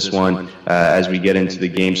rolls this one as we get into the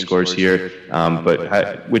game scores here.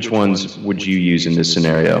 But which ones would you use in this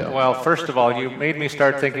scenario? Well, first of all, you made me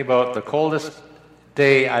start thinking about the coldest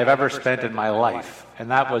day I've ever spent in my life,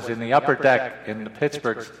 and that was in the upper deck in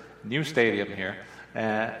Pittsburgh's new stadium here.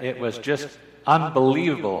 It was just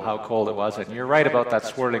unbelievable how cold it was, and you're right about that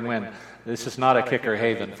swirling wind. This is not a kicker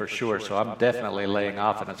haven for sure, so I'm definitely laying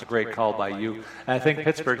off, and it's a great call by you. And I think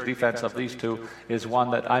Pittsburgh's defense of these two is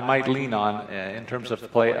one that I might lean on in terms of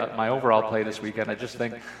play, my overall play this weekend. I just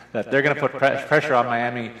think that they're going to put pressure on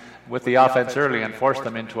Miami with the offense early and force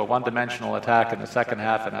them into a one-dimensional attack in the second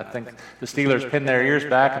half, and I think the Steelers pin their ears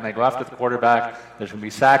back and they go after the quarterback. There's going to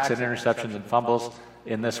be sacks and interceptions and fumbles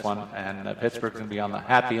in this one, and Pittsburgh's going to be on the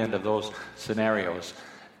happy end of those scenarios.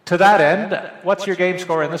 To that end, what's your game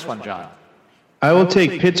score in this one, John? I will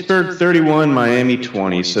take Pittsburgh 31, Miami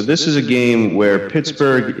 20. So this is a game where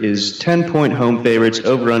Pittsburgh is 10-point home favorites,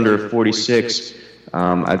 over-under 46.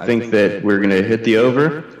 I think that we're going to hit the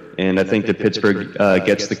over, and I think that Pittsburgh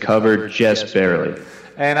gets the cover just barely.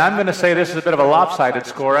 And I'm going to say this is a bit of a lopsided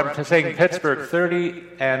score. I'm saying Pittsburgh 30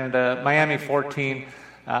 and Miami 14.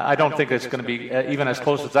 I don't think it's going to be even as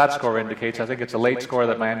close as that score indicates. I think it's a late score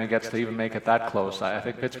that Miami gets to even make it that close. I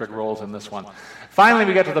think Pittsburgh rolls in this one. Finally,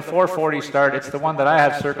 we get to the 4:40 start. It's the one that I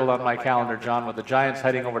have circled on my calendar, John, with the Giants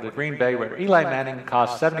heading over to Green Bay, where Eli Manning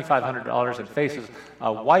costs $7,500 and faces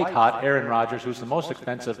a white-hot Aaron Rodgers, who's the most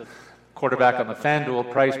expensive quarterback on the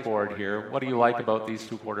FanDuel price board here. What do you like about these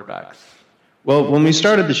two quarterbacks? Well, when we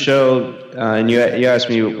started the show, and you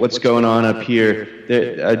asked me what's going on up here,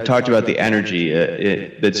 I talked about the energy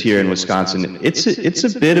that's here in Wisconsin. It's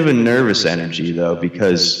a bit of a nervous energy, though,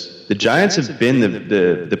 because the Giants have been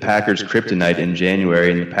the Packers' kryptonite in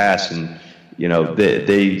January in the past, and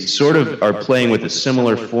they sort of are playing with a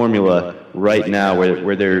similar formula right now,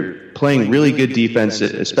 where they're playing really good defense,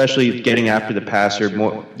 especially getting after the passer,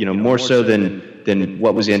 more so than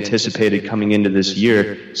what was anticipated coming into this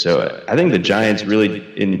year. So I think the Giants really,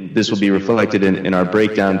 and this will be reflected in our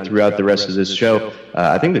breakdown throughout the rest of this show,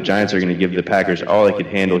 I think the Giants are going to give the Packers all they could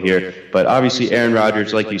handle here. But obviously Aaron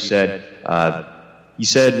Rodgers, like you said, he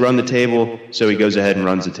said run the table, so he goes ahead and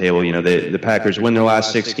runs the table. The Packers win their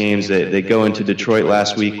last 6 games. They go into Detroit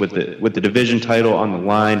last week with the division title on the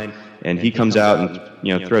line, and he comes out and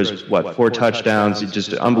throws 4 touchdowns. It's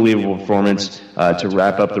just an unbelievable performance to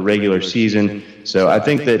wrap up the regular season. So I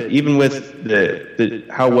think that even with the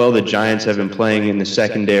how well the Giants have been playing in the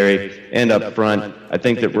secondary and up front, I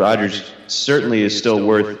think that Rodgers certainly is still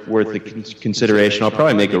worth the consideration. I'll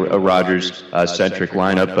probably make a Rodgers centric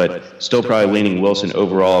lineup, but still probably leaning Wilson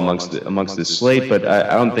overall amongst the slate. But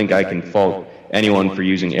I don't think I can fault anyone for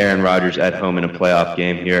using Aaron Rodgers at home in a playoff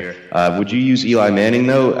game here. Would you use Eli Manning,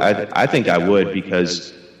 though? I think I would,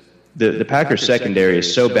 because the Packers secondary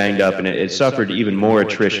is so banged up, and it suffered even more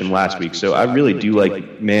attrition last week. So I really do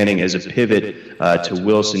like Manning as a pivot to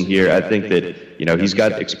Wilson here. I think that he's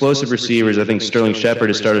got explosive receivers. I think Sterling Shepard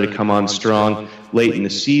has started to come on strong late in the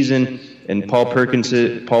season. And Paul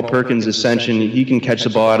Perkins' ascension, he can catch the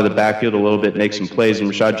ball out of the backfield a little bit, make some plays. And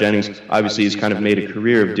Rashad Jennings obviously has kind of made a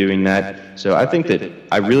career of doing that. So I think that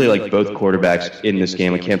I really like both quarterbacks in this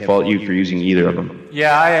game. I can't fault you for using either of them.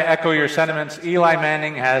 Yeah, I echo your sentiments. Eli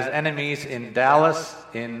Manning has enemies in Dallas,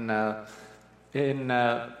 in New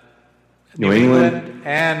England,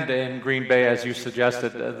 and in Green Bay, as you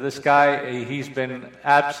suggested. This guy, he's been an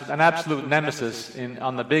absolute nemesis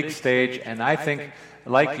on the big stage, and I think,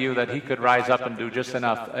 like you, that he could rise up and do just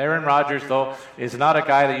enough. Aaron Rodgers, though, is not a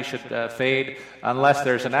guy that you should fade unless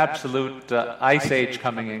there's an absolute ice age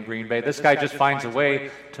coming in Green Bay. This guy just finds a way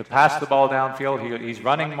to pass the ball downfield. He's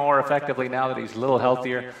running more effectively now that he's a little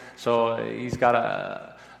healthier, so he's got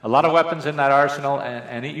a lot of weapons in that arsenal,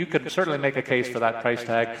 and you could certainly make a case for that price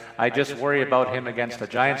tag. I just worry about him against a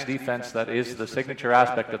Giants defense that is the signature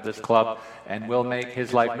aspect of this club and will make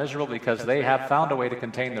his life miserable because they have found a way to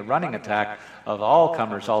contain the running attack of all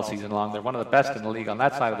comers all season long. They're one of the best in the league on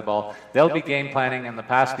that side of the ball. They'll be game planning in the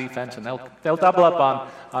pass defense, and they'll double up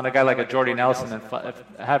on a guy like a Jordy Nelson and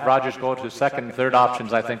have Rodgers go to second, third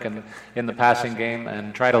options, I think, in the passing game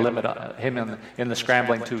and try to limit him in the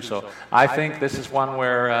scrambling too. So I think this is one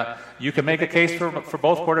where you can make a case for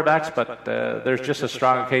both quarterbacks, but there's just as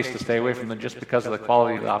strong a case to stay away from them just because of the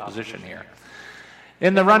quality of the opposition here.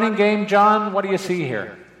 In the running game, John, what do you see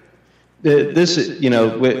here?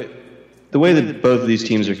 The way that both of these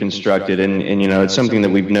teams are constructed, and it's something that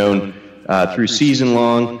we've known through season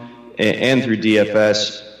long and through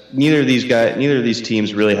DFS. Neither of these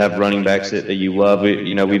teams really have running backs that you love.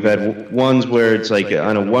 We've had ones where it's like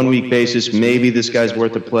on a 1 week basis, maybe this guy's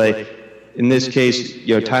worth a play. In this case,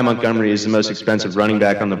 Ty Montgomery is the most expensive running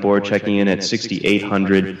back on the board, checking in at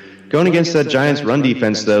 6,800. Going against that Giants run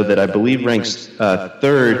defense, though, that I believe ranks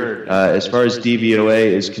third as far as DVOA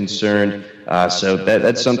is concerned. So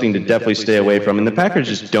that's something to definitely stay away from. And the Packers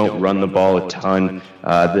just don't run the ball a ton.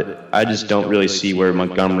 I just don't really see where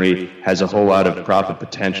Montgomery has a whole lot of profit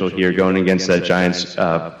potential here going against that Giants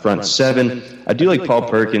front seven. I do like Paul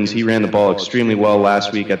Perkins. He ran the ball extremely well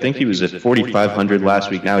last week. I think he was at 4,500 last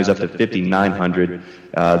week. Now he's up to 5,900.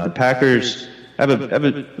 The Packers have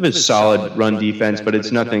a solid run defense, but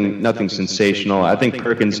it's nothing sensational. I think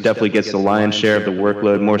Perkins definitely gets the lion's share of the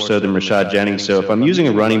workload, more so than Rashad Jennings. So if I'm using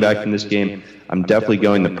a running back in this game, I'm definitely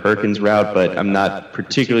going the Perkins route, but I'm not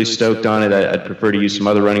particularly stoked on it. I'd prefer to use some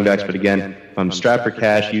other running backs, but again, if I'm strapped for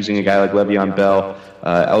cash using a guy like Le'Veon Bell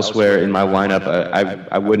elsewhere in my lineup,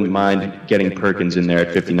 I wouldn't mind getting Perkins in there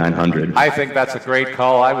at 5,900. I think that's a great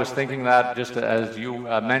call. I was thinking that just as you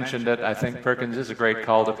mentioned it. I think Perkins is a great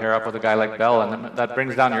call to pair up with a guy like Bell, and that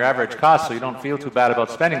brings down your average cost, so you don't feel too bad about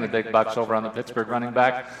spending the big bucks over on the Pittsburgh running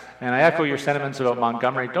back. And I echo your sentiments about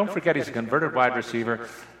Montgomery. Don't forget he's a converted wide receiver,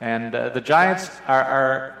 and the Giants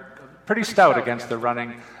are pretty stout against the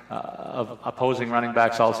running of opposing running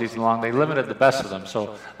backs all season long. They limited the best of them,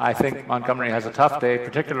 so I think Montgomery has a tough day,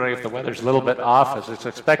 particularly if the weather's a little bit off, as it's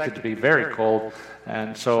expected to be very cold.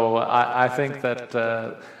 And so I think that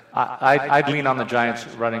I'd lean on the Giants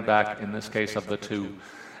running back in this case of the two.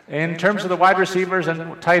 In terms of the wide receivers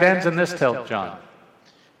and tight ends in this tilt, John?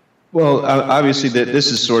 Well, obviously,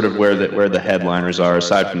 this is sort of where the headliners are,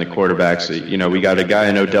 aside from the quarterbacks. We got a guy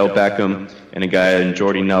in Odell Beckham and a guy in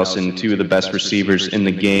Jordy Nelson, two of the best receivers in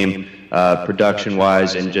the game,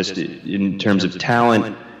 production-wise and just in terms of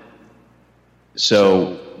talent.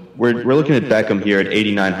 So we're looking at Beckham here at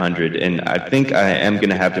 8,900, and I think I am going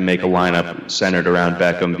to have to make a lineup centered around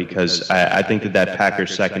Beckham because I think that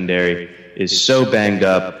Packers secondary is so banged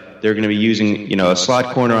up. They're going to be using a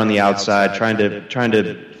slot corner on the outside, trying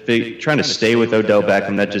to stay with Odell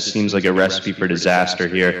Beckham. That just seems like a recipe for disaster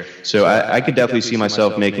here. So I could definitely see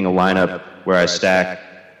myself making a lineup where I stack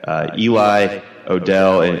Eli,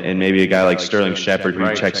 Odell, and maybe a guy like Sterling Shepard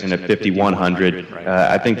who checks in at 5,100.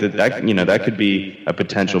 I think that could be a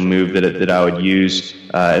potential move that I would use.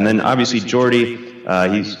 And then obviously Jordy,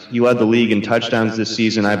 he led the league in touchdowns this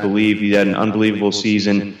season. I believe he had an unbelievable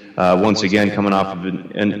season. Once again, coming off of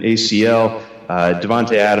an ACL.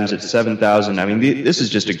 Devontae Adams at 7,000. I mean, this is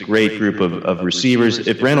just a great group of receivers.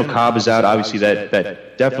 If Randall Cobb is out, obviously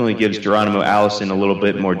that definitely gives Geronimo Allison a little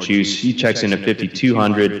bit more juice. He checks in at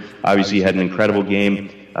 5,200. Obviously, he had an incredible game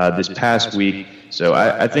this past week. So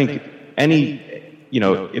I think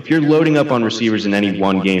if you're loading up on receivers in any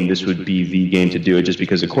one game, this would be the game to do it just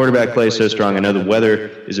because the quarterback play is so strong. I know the weather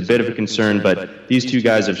is a bit of a concern, but these two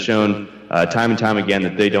guys have shown time and time again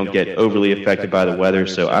that they don't get overly affected by the weather.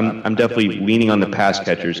 So I'm definitely leaning on the pass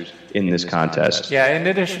catchers in this contest. Yeah, in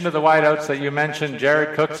addition to the wideouts that you mentioned,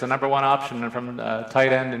 Jared Cook's the number one option from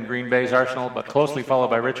tight end in Green Bay's arsenal, but closely followed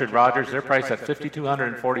by Richard Rodgers. They're priced at $5,200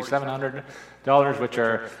 and $4,700, which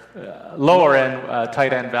are lower end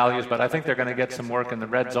tight end values, but I think they're going to get some work in the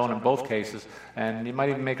red zone in both cases. And you might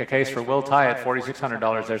even make a case for Will Tye at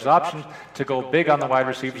 $4,600. There's options to go big on the wide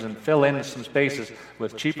receivers and fill in some spaces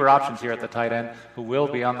with cheaper options here at the tight end who will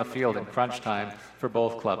be on the field in crunch time for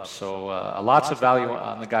both clubs. So lots of value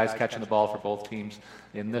on the guys catching the ball for both teams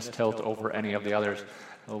in this tilt over any of the others.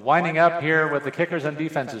 Winding up here with the kickers and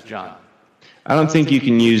defenses, John. I don't think you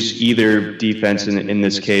can use either defense in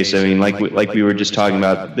this case. I mean, like we were just talking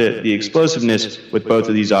about, the explosiveness with both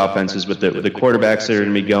of these offenses, with the quarterbacks that are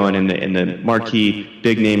going to be going and the marquee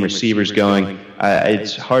big-name receivers going,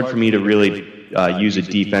 it's hard for me to really use a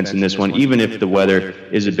defense in this one, even if the weather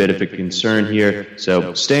is a bit of a concern here.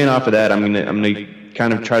 So staying off of that, I'm going to kind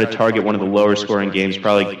kind of try to target one of the lower scoring games,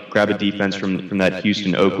 probably grab a defense from that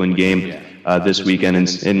Houston-Oakland game this weekend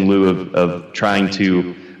in lieu of trying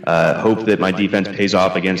to hope that my defense pays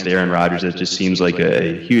off against Aaron Rodgers. That just seems like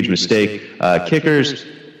a huge mistake. Kickers,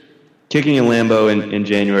 kicking in Lambeau in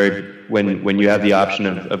January, when you have the option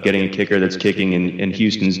of getting a kicker that's kicking in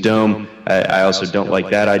Houston's dome, I also don't like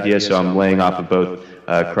that idea, so I'm laying off of both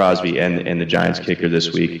Crosby and the Giants kicker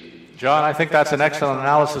this week. John, I think that's an excellent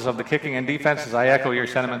analysis of the kicking and defenses. I echo your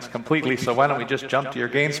sentiments completely, so why don't we just jump to your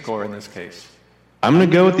game score in this case? I'm going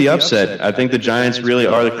to go with the upset. I think the Giants really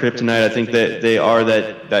are the kryptonite. I think that they are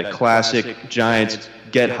that classic Giants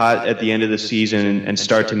get hot at the end of the season and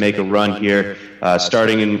start to make a run here,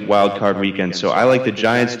 starting in Wild Card Weekend. So I like the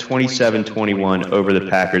Giants 27-21 over the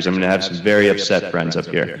Packers. I'm going to have some very upset friends up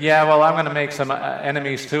here. Yeah, well, I'm going to make some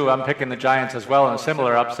enemies too. I'm picking the Giants as well in a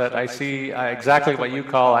similar upset. I see exactly what you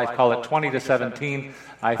call. I call it 20-17.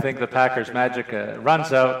 I think the Packers' magic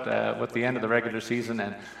runs out with the end of the regular season,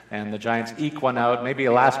 and the Giants eke one out. Maybe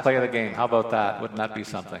a last play of the game. How about that? Wouldn't that be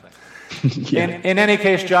something? Yeah. In any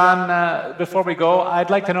case, John, before we go, I'd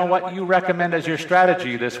like to know what you recommend as your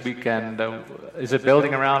strategy this weekend. Is it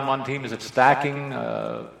building around one team? Is it stacking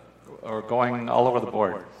or going all over the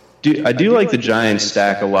board? I do like the Giants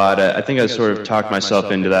stack a lot. I think I sort of talked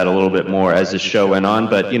myself into that a little bit more as the show went on.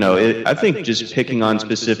 But, I think just picking on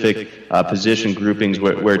specific position groupings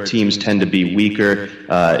where teams tend to be weaker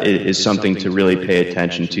is something to really pay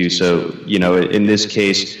attention to. So, in this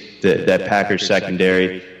case, that Packers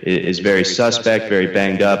secondary is very suspect, very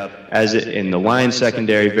banged up. As in the Lions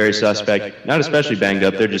secondary, very suspect. Not especially banged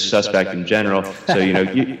up; they're just suspect in general. So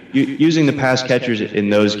using the pass catchers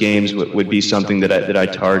in those games would be something that I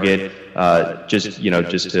target. Just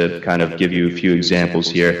to kind of give you a few examples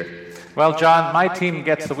here. Well, John, my team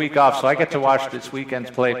gets the week off, so I get to watch this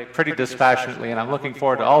weekend's play pretty dispassionately, and I'm looking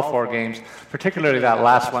forward to all four games, particularly that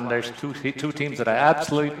last one. There's two teams that I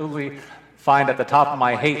absolutely find at the top of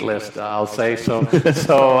my hate list, I'll say. So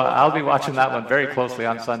I'll be watching that one very closely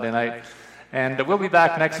on Sunday night. And we'll be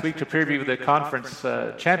back next week to preview the conference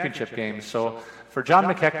championship games. So for John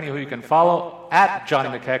McKechnie, who you can follow at Johnny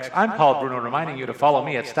McKex, I'm Paul Bruno, reminding you to follow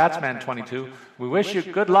me at Statsman22. We wish you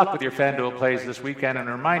good luck with your FanDuel plays this weekend and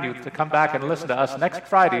remind you to come back and listen to us next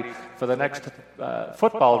Friday for the next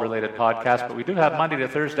football-related podcast. But we do have Monday to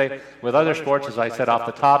Thursday with other sports, as I said off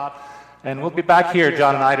the top. And we'll be back here,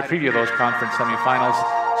 John and I, to preview those conference semifinals.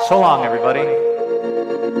 So long, everybody.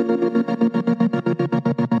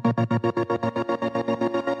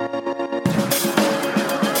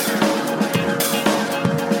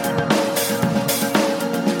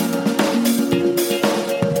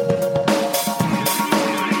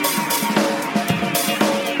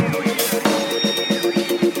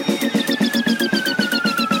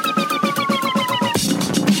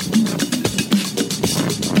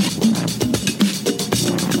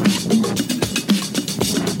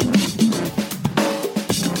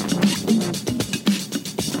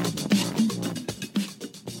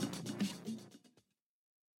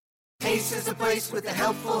 With the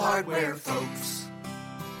helpful hardware, folks.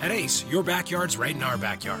 At Ace, your backyard's right in our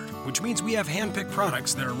backyard, which means we have hand-picked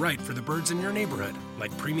products that are right for the birds in your neighborhood,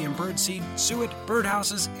 like premium bird seed, suet,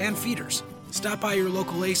 birdhouses, and feeders. Stop by your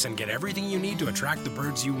local Ace and get everything you need to attract the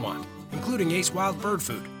birds you want, including Ace Wild Bird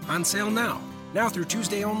Food, on sale now. Now through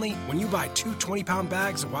Tuesday only, when you buy 2 20-pound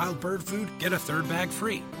bags of wild bird food, get a third bag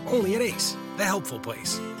free. Only at Ace, the helpful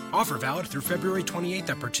place. Offer valid through February 28th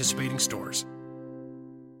at participating stores.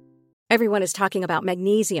 Everyone is talking about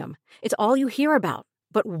magnesium. It's all you hear about.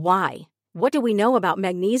 But why? What do we know about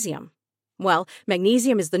magnesium? Well,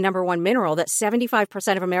 magnesium is the #1 mineral that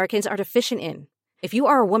 75% of Americans are deficient in. If you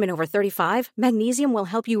are a woman over 35, magnesium will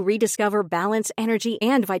help you rediscover balance, energy,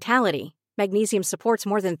 and vitality. Magnesium supports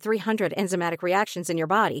more than 300 enzymatic reactions in your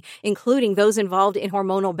body, including those involved in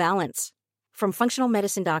hormonal balance. From functional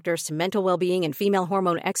medicine doctors to mental well-being and female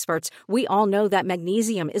hormone experts, we all know that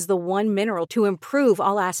magnesium is the one mineral to improve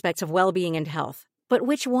all aspects of well-being and health. But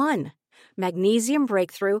which one? Magnesium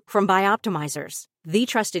Breakthrough from Bioptimizers, the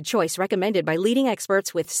trusted choice recommended by leading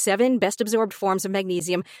experts with 7 best-absorbed forms of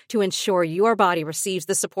magnesium to ensure your body receives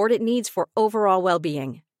the support it needs for overall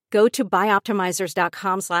well-being. Go to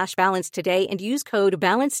bioptimizers.com/balance today and use code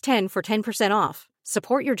BALANCE10 for 10% off.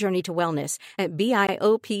 Support your journey to wellness at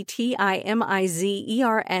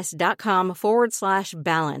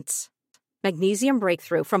bioptimizers.com/balance. Magnesium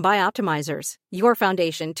Breakthrough from Bioptimizers, your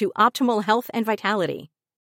foundation to optimal health and vitality.